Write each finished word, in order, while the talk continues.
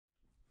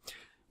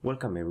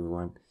Welcome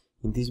everyone.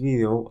 In this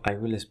video I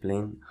will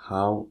explain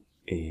how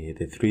the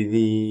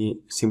 3D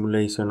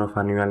simulation of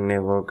a neural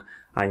network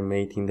I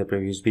made in the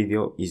previous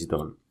video is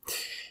done.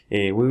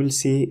 We will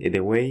see the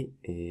way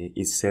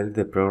itself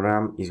the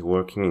program is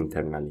working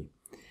internally.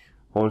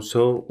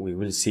 Also, we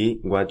will see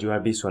what you are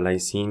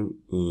visualizing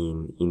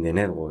in the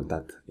network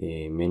that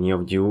many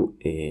of you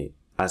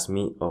ask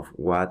me of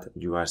what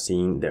you are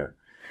seeing there.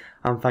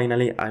 And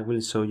finally, I will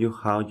show you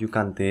how you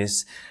can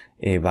test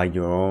by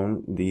your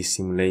own this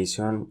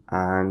simulation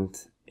and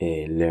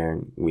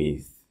learn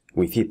with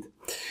it.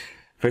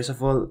 First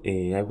of all,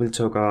 I will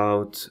talk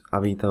about a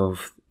bit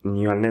of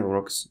neural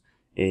networks.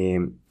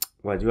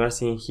 What you are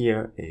seeing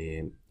here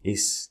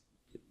is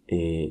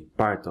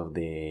part of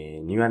the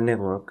neural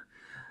network,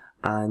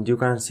 and you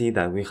can see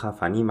that we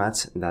have an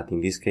image that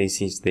in this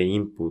case is the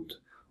input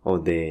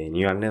of the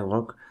neural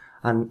network,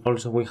 and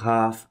also we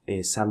have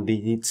some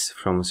digits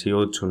from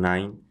 0 to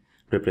 9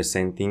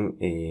 representing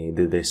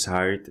the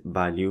desired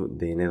value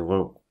the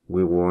network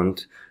we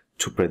want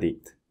to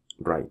predict,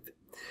 right?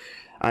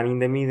 And in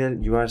the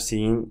middle you are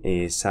seeing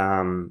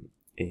some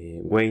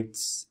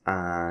weights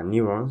and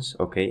neurons,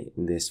 okay?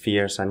 The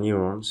spheres and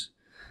neurons,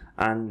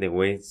 and the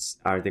weights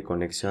are the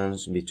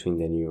connections between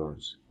the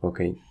neurons,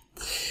 okay?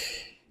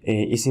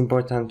 It's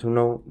important to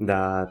know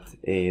that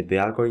the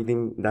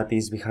algorithm that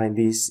is behind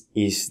this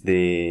is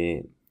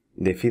the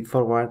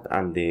feed-forward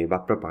and the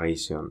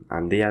backpropagation,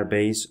 and they are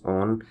based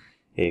on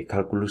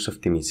calculus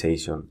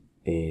optimization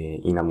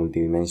in a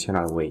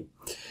multidimensional way.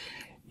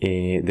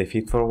 The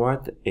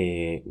feed-forward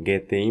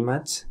get the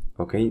image,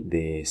 okay,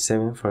 the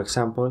 7 for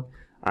example,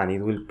 and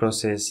it will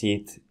process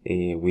it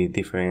with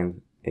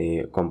different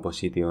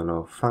composition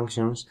of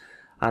functions,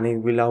 and it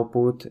will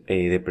output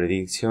the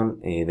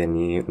prediction the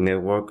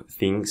network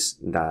thinks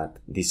that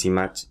this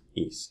image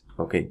is,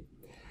 okay?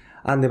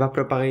 And the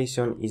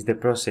backpropagation is the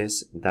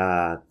process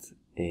that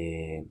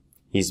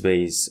is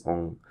based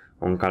on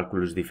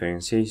calculus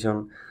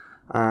differentiation,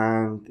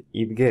 and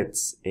it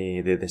gets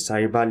the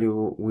desired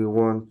value we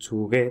want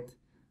to get,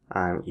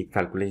 and it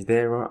calculates the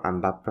error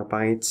and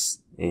backpropagates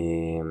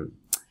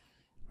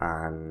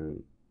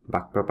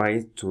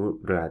to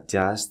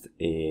readjust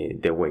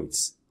the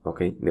weights.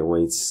 Okay, the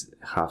weights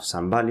have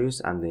some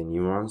values and the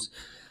neurons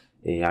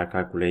are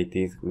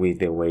calculated with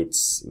the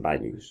weights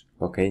values.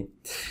 Okay,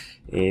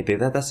 the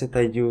dataset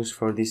I use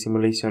for this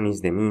simulation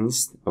is the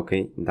means,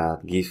 okay,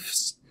 that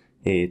gives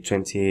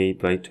 28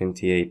 by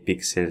 28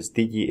 pixels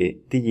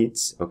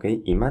digits,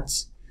 okay,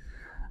 image,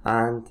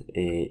 and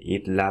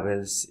it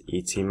labels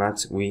each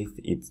image with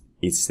its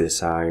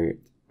desired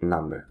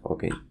number,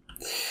 okay.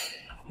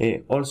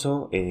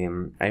 Also,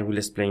 I will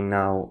explain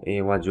now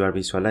what you are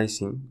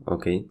visualizing,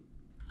 okay.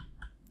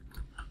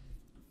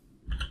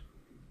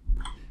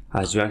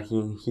 As you are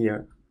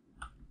here,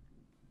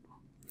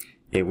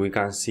 we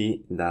can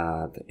see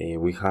that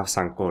we have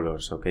some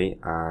colors, okay,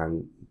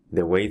 and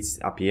the weights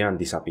appear and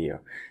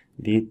disappear.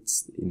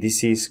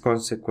 This is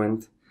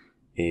consequent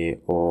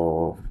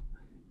of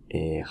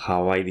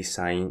how I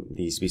design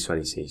this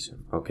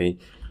visualization, okay.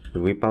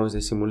 If we pause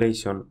the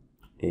simulation,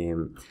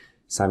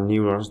 some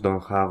neurons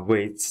don't have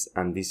weights,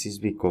 and this is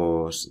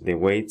because the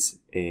weights,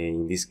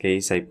 in this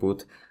case I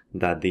put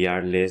that they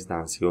are less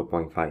than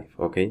 0.5,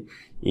 okay.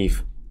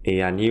 If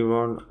a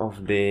neuron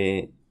of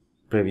the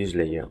previous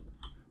layer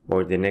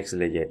or the next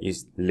layer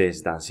is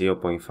less than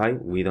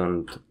 0.5, we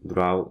don't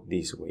draw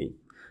this weight,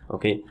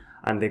 okay.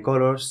 And the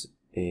colors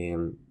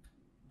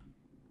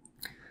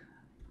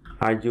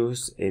are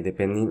used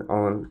depending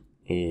on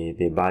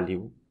the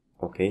value,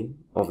 okay,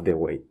 of the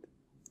weight,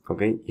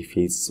 okay. If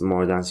it's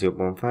more than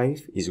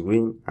 0.5, it's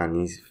green, and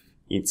if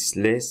it's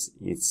less,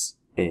 it's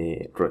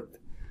red,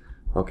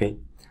 okay.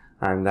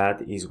 And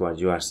that is what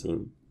you are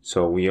seeing.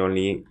 So we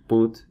only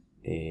put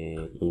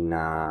in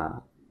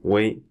a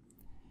way,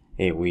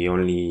 we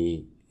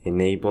only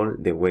enable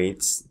the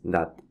weights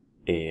that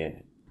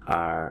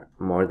are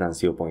more than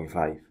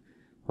 0.5,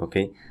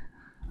 okay,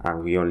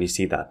 and we only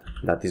see that.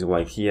 That is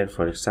why here,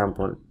 for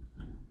example,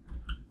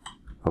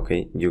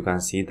 okay, you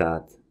can see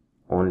that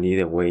only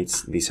the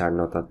weights, these are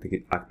not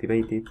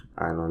activated,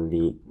 and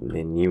only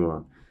the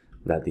neuron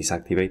that is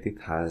activated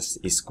has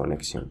its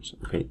connections,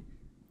 okay.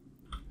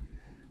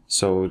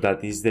 So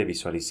that is the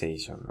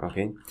visualization,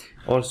 okay.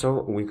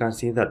 Also, we can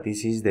see that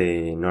this is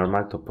the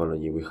normal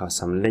topology. We have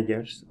some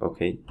layers,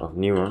 okay, of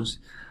neurons,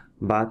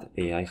 but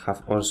I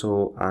have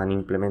also an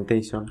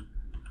implementation,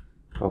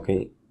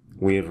 okay,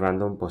 with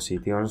random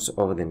positions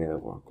of the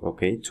network,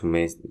 okay, to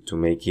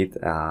make it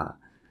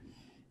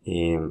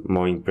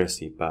more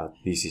impressive. But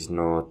this is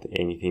not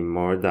anything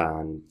more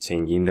than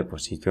changing the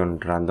position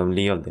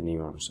randomly of the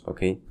neurons,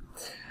 okay.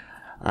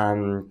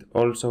 And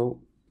also,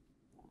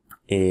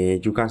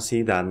 you can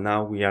see that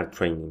now we are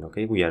training,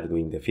 okay, we are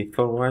doing the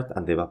feed-forward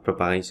and the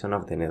backpropagation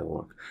of the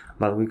network,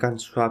 but we can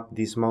swap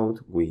this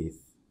mode with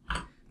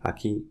a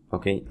key,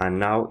 okay, and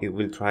now it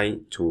will try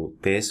to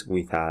test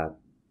with a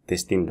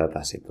testing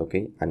dataset,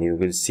 okay, and it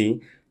will see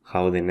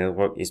how the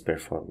network is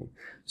performing.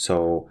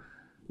 So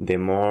the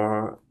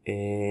more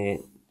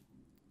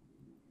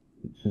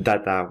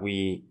data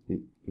we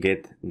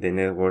get the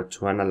network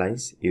to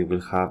analyze, it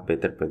will have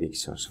better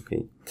predictions.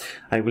 Okay,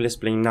 I will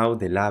explain now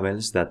the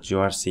labels that you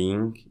are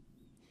seeing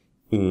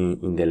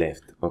in the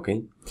left.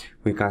 Okay,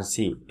 we can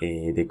see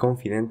the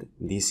confident.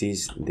 This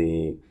is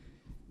the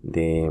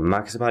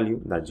max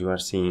value that you are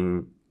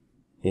seeing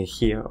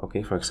here.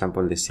 Okay, for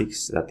example, the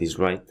 6, that is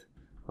right.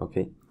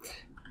 Okay,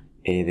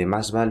 the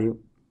max value,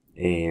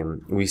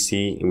 we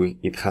see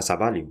it has a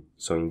value,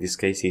 so in this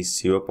case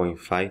it's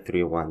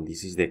 0.531.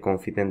 This is the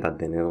confidence that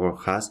the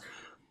network has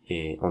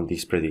on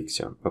this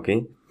prediction.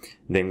 Okay,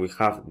 then we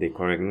have the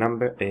correct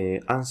number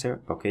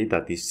answer. Okay,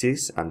 that is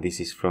 6, and this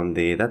is from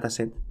the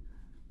dataset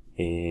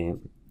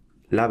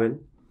label.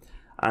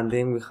 And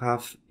then we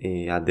have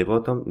at the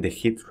bottom the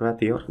hit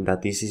ratio,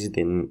 that this is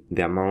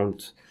the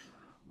amount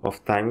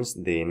of times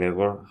the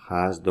network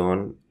has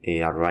done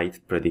a right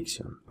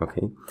prediction.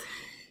 Okay,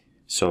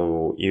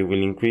 so it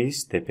will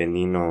increase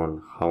depending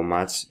on how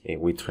much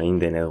we train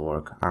the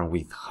network and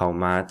with how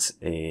much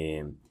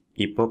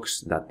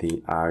epochs that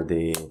are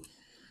the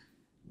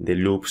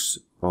loops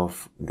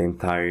of the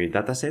entire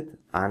dataset,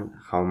 and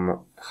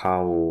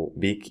how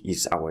big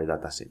is our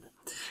dataset.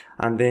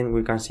 And then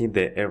we can see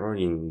the error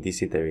in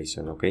this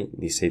iteration. Okay,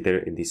 this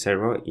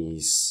error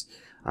is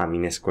a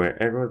mean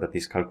square error that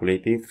is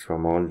calculated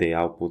from all the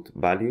output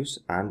values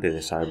and the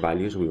desired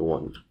values we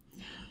want.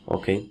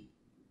 Okay,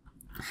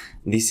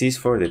 this is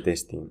for the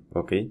testing.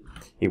 Okay,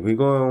 if we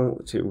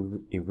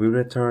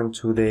return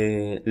to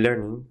the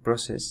learning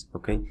process,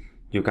 okay,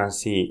 you can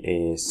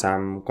see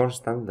some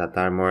constants that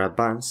are more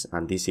advanced,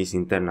 and this is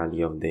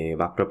internally of the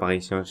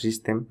backpropagation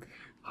system,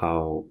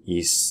 how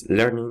is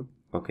learning.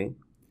 Okay,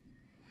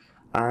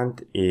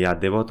 and at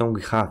the bottom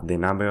we have the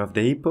number of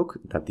the epoch,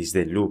 that is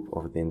the loop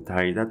of the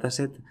entire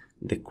dataset,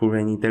 the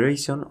current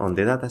iteration on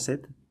the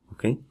dataset.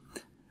 Okay,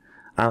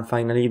 and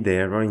finally the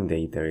error in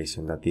the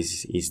iteration, that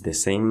this is the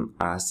same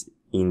as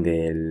in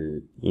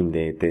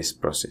the test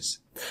process.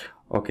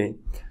 Okay,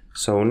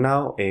 so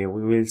now we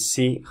will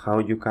see how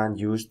you can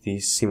use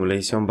this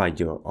simulation by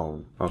your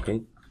own.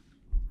 Okay,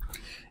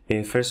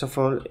 first of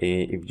all,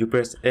 if you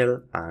press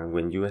L, and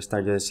when you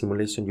start your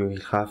simulation, you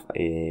will have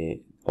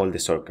all the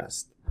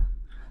shortcuts.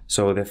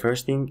 So the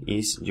first thing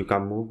is you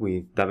can move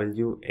with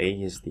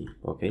WASD.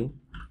 Okay,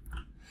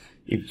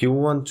 if you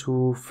want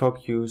to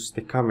focus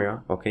the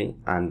camera, okay,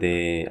 and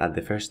at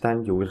the first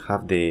time you will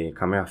have the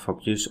camera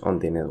focus on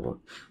the network,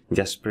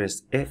 just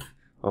press F.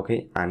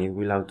 Okay, and it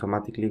will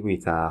automatically,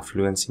 with a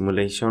fluent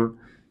simulation,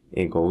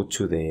 go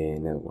to the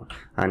network.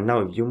 And now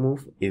if you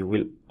move, it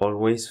will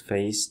always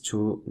face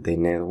to the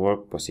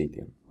network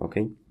position.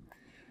 Okay,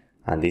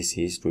 and this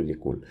is really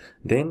cool.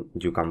 Then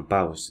you can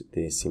pause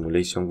the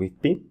simulation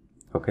with P.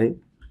 Okay,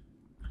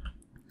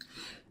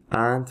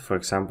 and for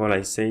example,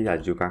 I say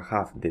that you can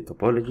have the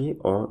topology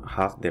or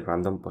have the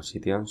random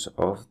positions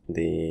of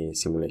the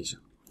simulation.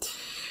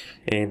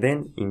 And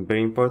then,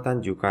 very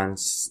important, you can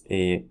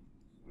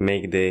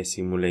make the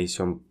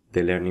simulation,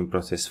 the learning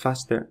process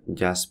faster.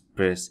 Just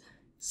press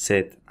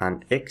Z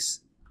and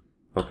X,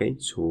 okay,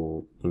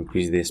 to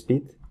increase the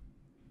speed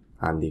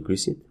and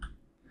decrease it.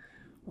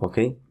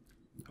 Okay,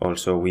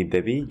 also with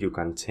the V you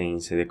can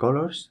change the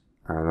colors,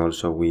 and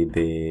also with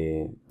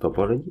the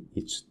topology,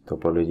 each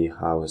topology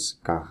house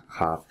can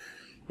have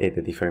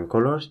the different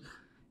colors.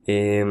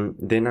 Then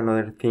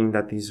another thing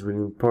that is really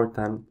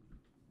important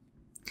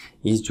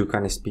is you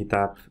can speed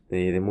up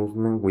the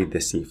movement with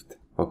the shift.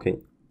 Okay,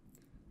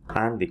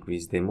 and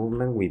decrease the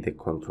movement with the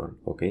control.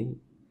 Okay,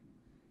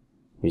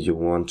 if you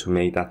want to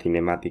make a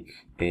cinematic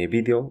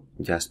video,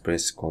 just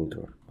press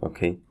control.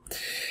 Okay,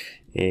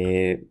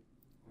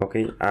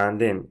 okay,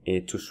 and then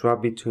to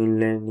swap between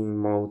learning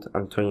mode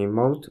and training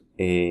mode,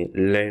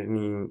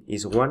 learning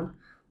is 1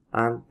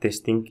 and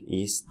testing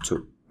is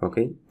 2.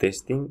 Okay,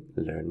 testing,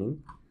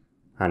 learning,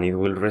 and it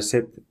will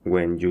reset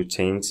when you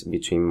change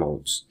between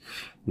modes.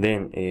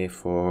 Then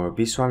for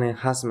visual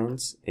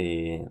enhancements,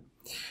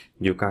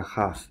 you can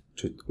have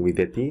with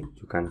the T,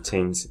 you can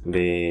change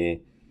the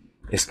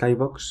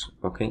skybox.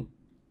 Okay,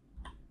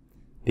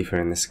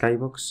 different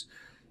skybox.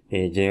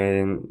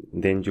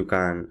 Then you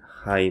can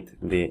hide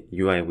the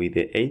UI with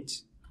the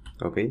H.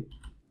 Okay,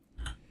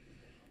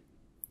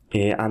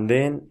 and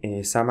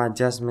then some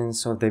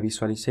adjustments of the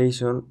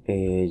visualization.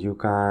 You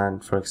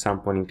can, for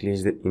example,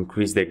 increase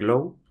the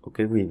glow,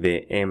 okay, with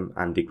the M,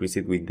 and decrease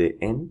it with the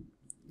N.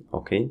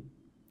 Okay,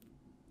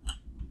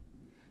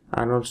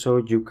 and also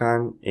you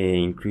can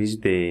increase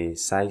the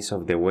size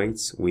of the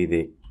weights with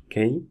the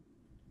K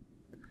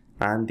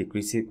and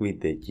decrease it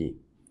with the G.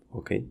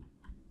 Okay,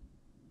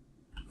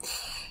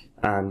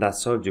 and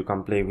that's all. You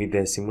can play with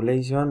the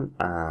simulation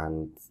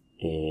and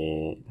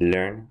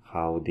learn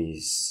how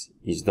this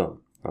is done.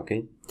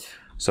 Okay,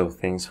 so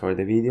thanks for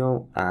the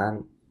video,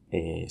 and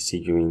see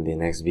you in the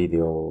next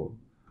video.